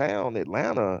downtown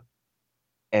Atlanta,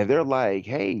 and they're like,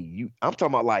 "Hey, I'm talking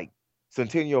about like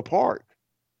Centennial Park.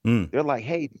 Mm. They're like,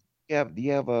 "Hey, do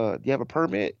you have a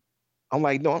permit?" I'm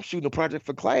like, "No, I'm shooting a project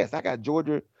for class. I got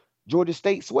Georgia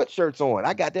State sweatshirts on.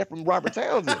 I got that from Robert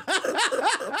Townsend.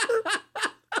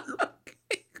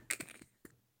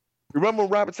 Remember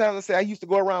when Robert Townsend said I used to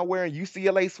go around wearing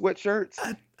UCLA sweatshirts, I,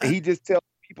 and I, he just tell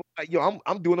people like, yo,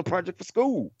 I'm doing a project for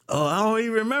school." oh, I don't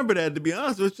even remember that, to be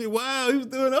honest with you. Wow, he was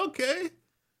doing okay.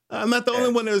 I'm not the Yeah.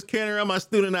 only one that was carrying around my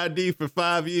student ID for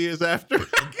 5 years after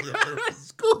I got out of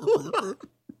school.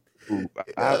 Ooh,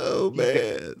 I will Oh, keep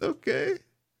it. man. Okay.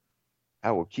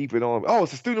 I will keep it on. Oh,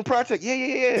 it's a student project. Yeah,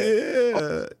 yeah, yeah.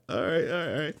 Oh, Yeah. All right.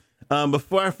 All right.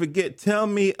 Before I forget, tell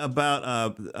me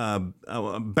about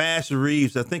Bass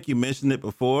Reeves. I think you mentioned it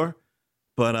before,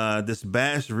 but this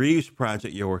Bass Reeves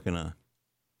project you're working on.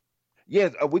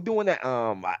 yes, we're doing that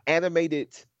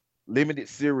animated limited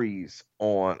series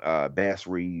on Bass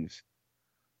Reeves.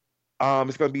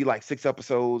 It's gonna be like 6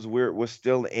 episodes. We're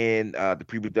still in the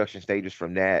pre-production stages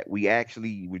from that. We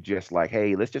actually were just like,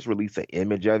 hey, let's just release an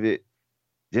image of it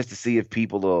just to see if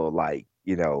people will like,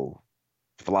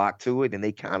 flock to it, and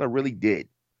they kind of really did.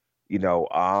 Which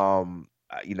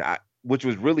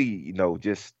was really,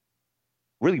 just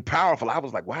really powerful. I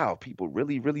was like, wow, people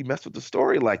really, really mess with the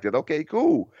story like that. Okay,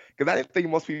 cool. Because I didn't think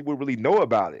most people would really know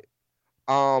about it.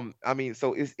 I mean,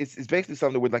 so it's basically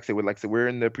something that we're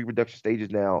in the pre-production stages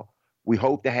now. We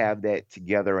hope to have that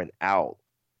together and out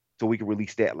so we can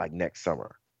release that like next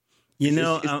summer. You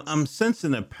know, It's I'm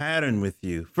sensing a pattern with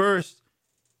you. First,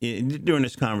 during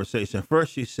this conversation,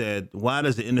 first you said, "Why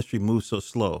does the industry move so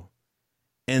slow?"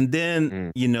 And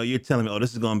then, mm, you're telling me, "Oh,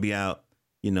 this is going to be out,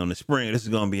 in the spring. This is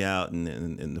going to be out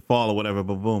in the fall or whatever."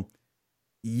 Boom, boom.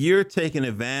 you're taking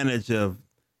advantage of,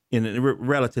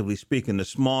 relatively speaking, the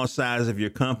small size of your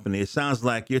company. It sounds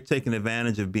like you're taking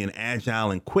advantage of being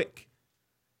agile and quick,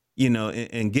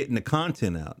 and getting the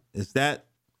content out. Is that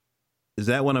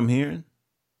what I'm hearing?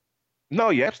 No,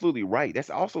 you're absolutely right. That's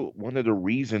also one of the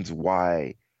reasons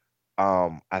why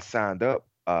I signed up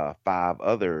five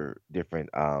other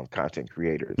different content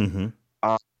creators. Mm-hmm.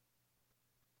 Um,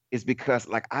 it's because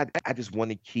like I just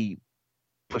want to keep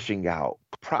pushing out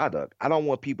product. I don't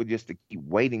want people just to keep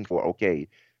waiting for, okay,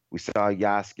 we saw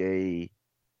Yasuke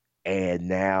and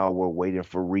now we're waiting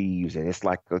for Reeves and it's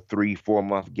like a 3, 4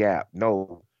 month gap.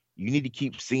 No, you need to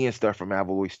keep seeing stuff from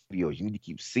Avaloy Studios. You need to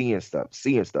keep seeing stuff so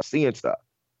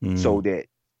Mm-hmm. that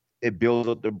it builds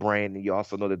up the brand and you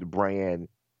also know that the brand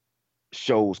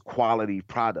shows quality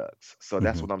products. So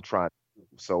that's Mm-hmm. what I'm trying to do.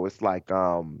 So it's like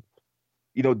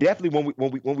definitely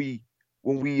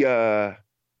when we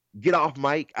get off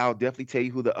mic, I'll definitely tell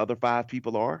you who the other five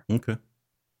people are, Okay.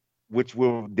 which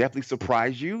will definitely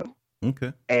surprise you.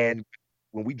 Okay. And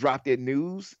when we drop that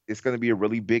news, it's going to be a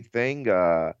really big thing.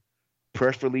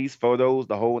 Press release, photos,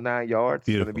 the whole 9 yards.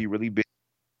 It's going to Beautiful. be really big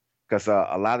because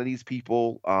a lot of these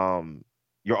people,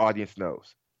 your audience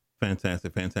knows.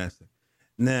 Fantastic. Fantastic.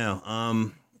 Now,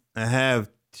 I have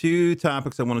two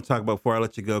topics I want to talk about before I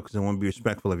let you go because I want to be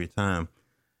respectful of your time.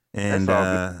 That's And all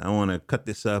good. I want to cut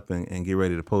this up and get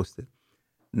ready to post it.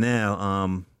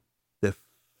 Now, the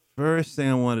first thing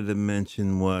I wanted to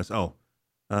mention was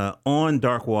on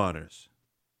Dark Waters.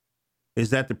 Is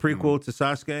that the Mhm. prequel to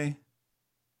Sasuke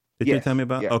that you're telling Yes, me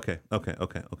about? yeah. Okay.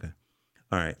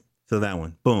 All right. So that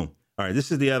one. Boom. All right.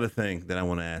 This is the other thing that I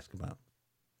want to ask about.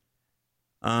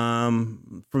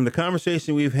 From the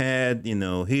conversation we've had,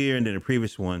 here and then the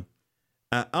previous one,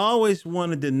 I always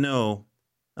wanted to know,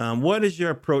 what is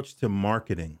your approach to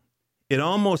marketing? It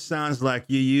almost sounds like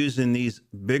you're using these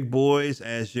big boys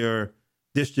as your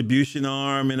distribution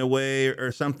arm in a way,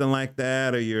 or something like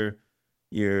that, or your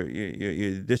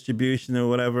distribution or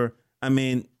whatever. I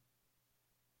mean,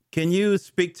 can you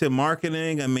speak to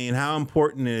marketing? I mean, how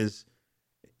important is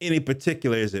any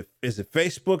particular? Is it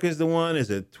Facebook is the one? Is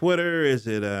it Twitter? Is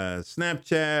it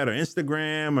Snapchat or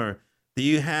Instagram? Or do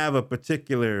you have a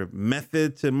particular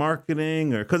method to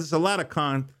marketing? Or because it's a lot of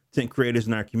content creators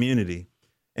in our community,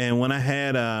 and when I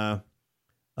had uh,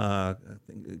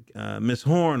 Miss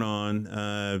Horn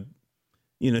on,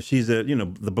 she's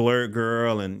the blurred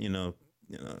girl, and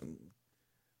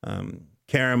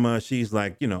Karama, she's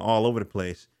like, all over the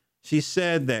place. She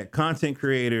said that content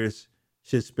creators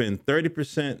should spend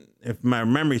 30%, if my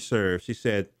memory serves, she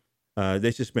said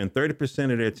they should spend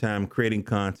 30% of their time creating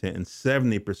content and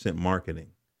 70% marketing.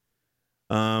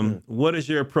 Mm. What is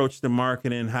your approach to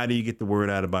marketing? How do you get the word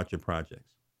out about your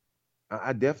projects?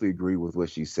 I definitely agree with what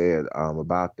she said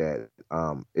about that.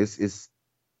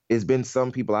 It's been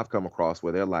some people I've come across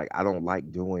where they're like, I don't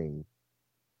like doing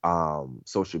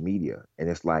social media, and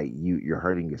it's like you're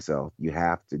hurting yourself. You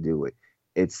have to do it.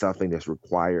 It's something that's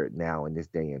required now in this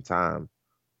day and time.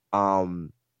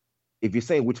 Um, if you're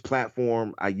saying which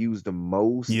platform I use the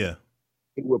most, Yeah.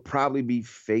 it would probably be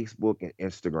Facebook and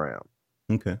Instagram.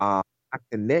 Okay. Um, I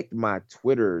connect my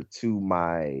Twitter to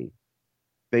my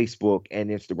Facebook and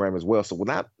Instagram as well. So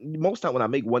most time when I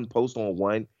make one post on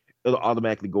one, it'll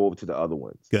automatically go over to the other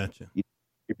ones. Gotcha. You-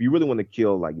 If you really want to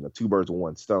kill like two birds with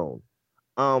one stone.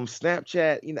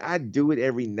 Snapchat, I do it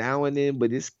every now and then,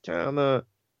 but it's kind of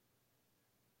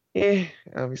I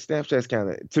mean, Snapchat's kind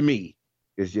of to me,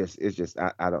 it's just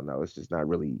I don't know, it's just not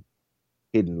really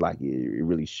hidden like it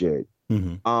really should.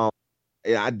 Mm-hmm. Um,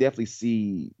 yeah, I definitely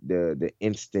see the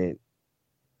instant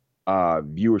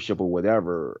viewership or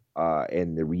whatever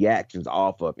and the reactions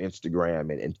off of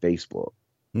Instagram and Facebook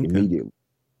Okay. immediately.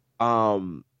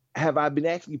 Um, have I been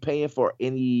actually paying for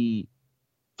any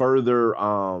further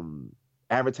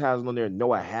advertising on there?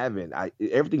 No, I haven't.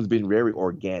 Everything's been very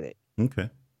organic. Okay.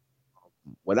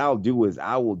 What I'll do is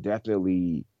I will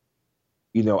definitely,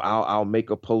 I'll make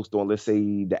a post on, let's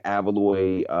say, the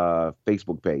Avaloy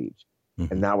Facebook page,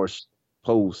 Mm-hmm. and now we're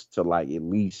post to like at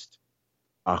least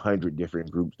 100 different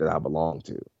groups that I belong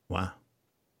to. Wow.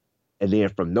 And then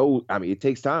from those, I mean, it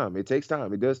takes time. It takes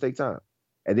time. It does take time.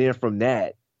 And then from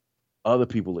that, other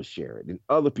people will share it, and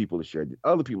other people will share it, and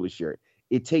other people will share it.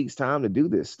 It takes time to do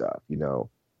this stuff.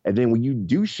 And then when you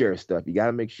do share stuff, you got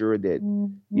to make sure that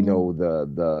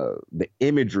the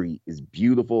imagery is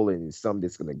beautiful and it's something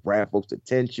that's going to grab folks'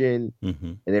 attention Mm-hmm.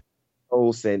 and everything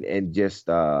else, and just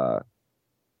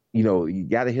you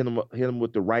got to hit them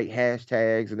with the right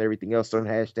hashtags and everything else. Some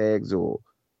hashtags will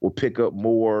pick up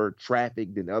more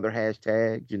traffic than other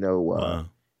hashtags. Wow.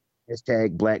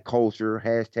 Hashtag Black culture,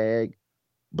 hashtag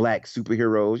black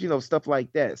superheroes, stuff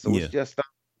like that. So it's Yeah. just,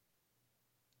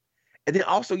 and then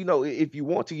also, if you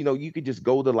want to, you could just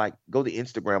go to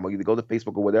Instagram or either go to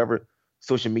Facebook or whatever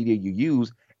social media you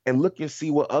use and look and see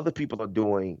what other people are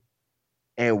doing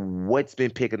and what's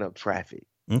been picking up traffic,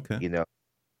 Okay. you know,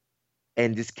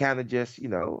 and just kind of just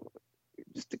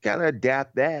to kind of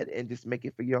adapt that and just make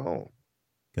it for your own.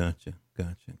 Gotcha.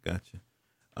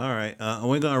 All right.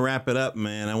 We're going to wrap it up,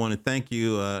 man. I want to thank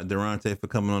you, Deranta, for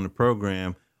coming on the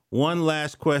program. One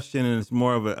last question, and it's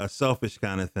more of a selfish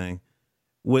kind of thing.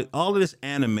 With all of this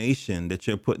animation that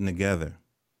you're putting together,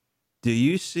 do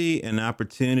you see an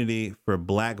opportunity for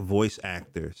black voice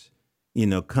actors,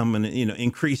 coming,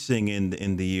 increasing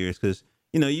in the years? Because,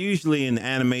 usually in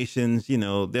animations,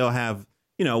 they'll have,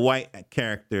 a white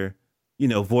character,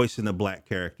 voicing a black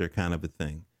character kind of a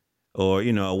thing. Or,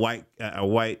 a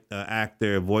white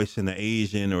actor voicing an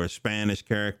Asian or a Spanish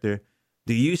character.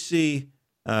 Do you see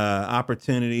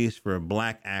opportunities for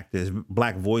black actors,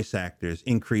 black voice actors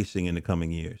increasing in the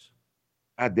coming years?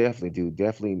 I definitely do.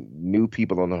 Definitely new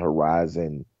people on the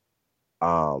horizon.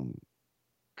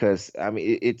 Because I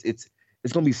mean, it's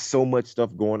gonna be so much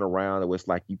stuff going around that it's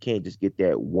like you can't just get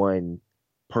that one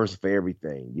person for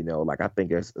everything. Like I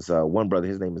think it's one brother.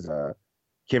 His name is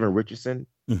Kevin Richardson.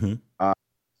 Mm-hmm.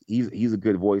 He's a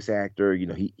good voice actor.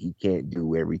 He can't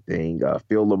do everything.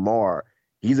 Phil Lamar,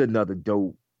 he's another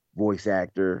dope voice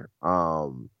actor.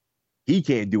 He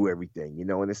can't do everything.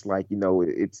 And it's like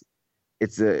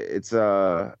it's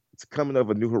coming of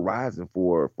a new horizon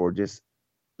for just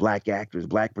black actors,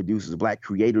 black producers, black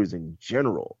creators in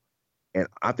general. And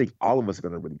I think all of us are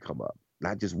going to really come up,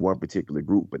 not just one particular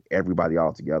group, but everybody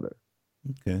all together.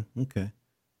 Okay.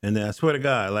 And then I swear to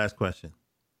God, last question.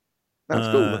 That's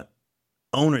cool.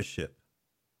 Ownership.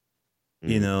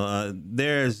 Mm.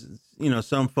 There's,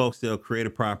 some folks, they'll create a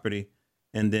property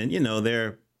and then,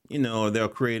 they'll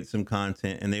create some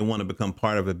content and they want to become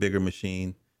part of a bigger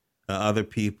machine. Other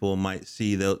people might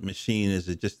see the machine as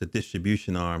just a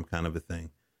distribution arm kind of a thing.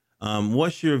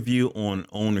 What's your view on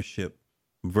ownership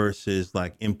versus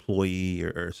like employee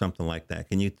or something like that?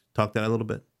 Can you talk that a little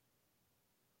bit?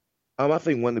 I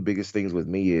think one of the biggest things with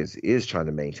me is trying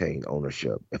to maintain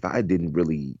ownership. If I didn't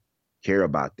really care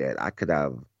about that, I could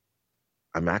have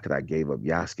gave up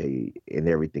Yasuke and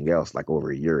everything else like over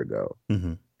a year ago.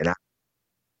 Mm-hmm. And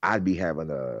I'd be having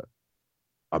 $1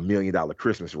 million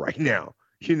Christmas right now.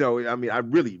 I mean, I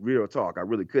really, real talk, I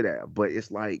really could have. But it's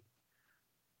like,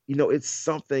 it's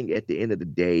something at the end of the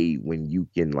day when you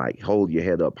can like hold your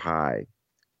head up high.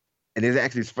 And it's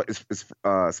actually,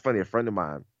 it's funny, a friend of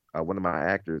mine, one of my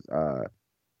actors,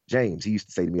 James, he used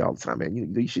to say to me all the time, man,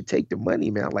 you should take the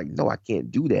money, man. I'm like, no, I can't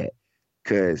do that.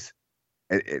 Because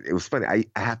it was funny. I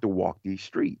have to walk these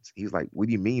streets. He's like, what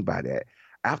do you mean by that?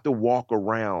 I have to walk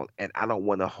around and I don't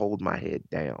want to hold my head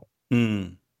down.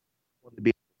 Mm. I want to be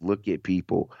able to look at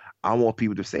people. I want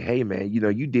people to say, hey, man,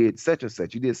 you did such and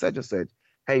such. You did such and such.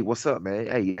 Hey, what's up, man?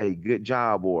 Hey, good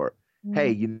job. Or, hey,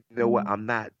 you know what? I'm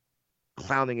not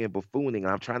clowning and buffooning.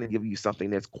 I'm trying to give you something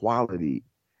that's quality.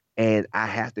 And I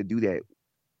have to do that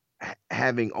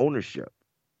having ownership,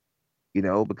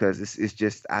 because it's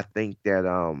just, I think that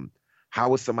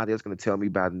how is somebody else going to tell me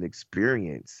about an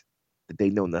experience that they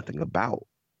know nothing about?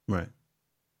 Right.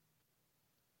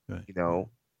 I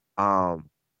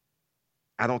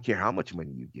don't care how much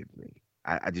money you give me.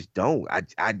 I just don't. I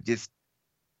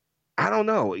don't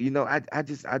know. I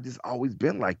just always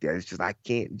been like that. It's just I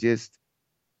can't just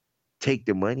take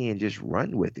the money and just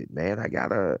run with it, man. I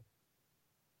gotta,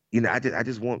 I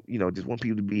just want, just want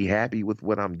people to be happy with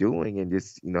what I'm doing and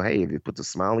just, hey, if it puts a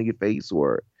smile on your face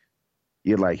or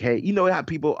you're like, hey, how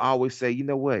people always say, you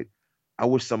know what? I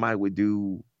wish somebody would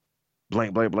do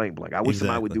blank, blank, blank, blank. I wish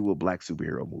somebody would do a black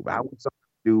superhero movie. I wish somebody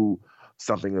would do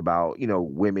something about,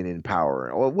 women in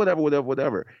power or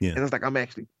whatever. Yeah. And it's like, I'm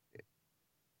actually,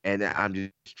 and I'm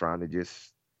just trying to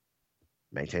just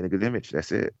maintain a good image.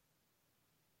 That's it.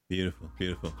 Beautiful.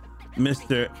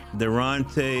 Mr.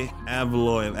 Deranta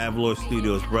Avaloy of Avaloy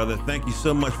Studios, brother, thank you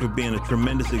so much for being a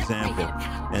tremendous example,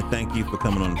 and thank you for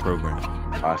coming on the program.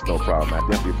 It's no problem. I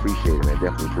definitely appreciate it, man.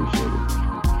 Definitely appreciate it.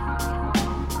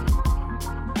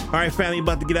 All right, family,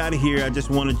 about to get out of here. I just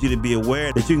wanted you to be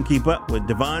aware that you can keep up with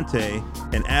Deranta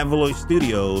and Avaloy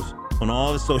Studios on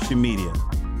all the social media.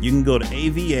 You can go to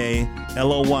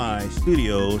Avaloy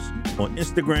Studios on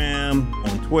Instagram,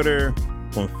 on Twitter,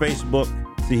 on Facebook,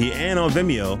 and on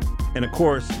Vimeo. And of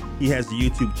course, he has the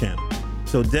YouTube channel.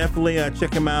 So definitely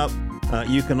check him out.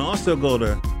 You can also go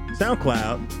to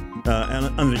SoundCloud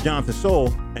under Jonathan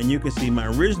Soul, and you can see my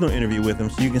original interview with him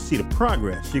so you can see the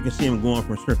progress. You can see him going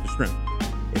from strength to strength.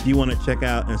 If you want to check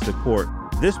out and support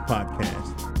this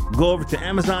podcast, go over to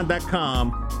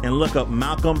Amazon.com and look up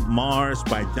Malcolm Mars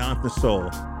by Jonathan Soul.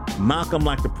 Malcolm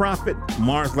like the prophet,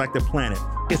 Mars like the planet.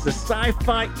 It's a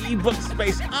sci-fi ebook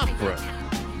space opera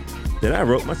that I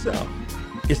wrote myself.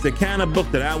 It's the kind of book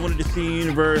that I wanted to see in the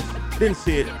universe, didn't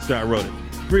see it, so I wrote it.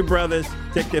 3 brothers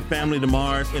take their family to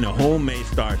Mars in a homemade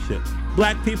starship.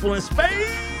 Black people in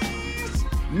space,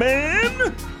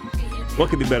 man! What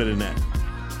could be better than that?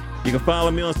 You can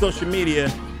follow me on social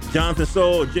media, Jonathan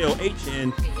Soul,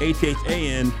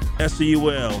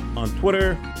 JOHNHHANSEUL, on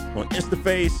Twitter, on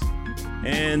Instaface,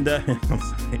 and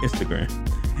Instagram.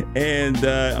 And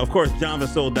of course,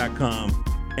 jonathansoul.com.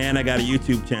 And I got a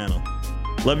YouTube channel.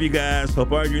 Love you guys.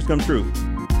 Hope our dreams come true.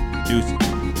 Juicy.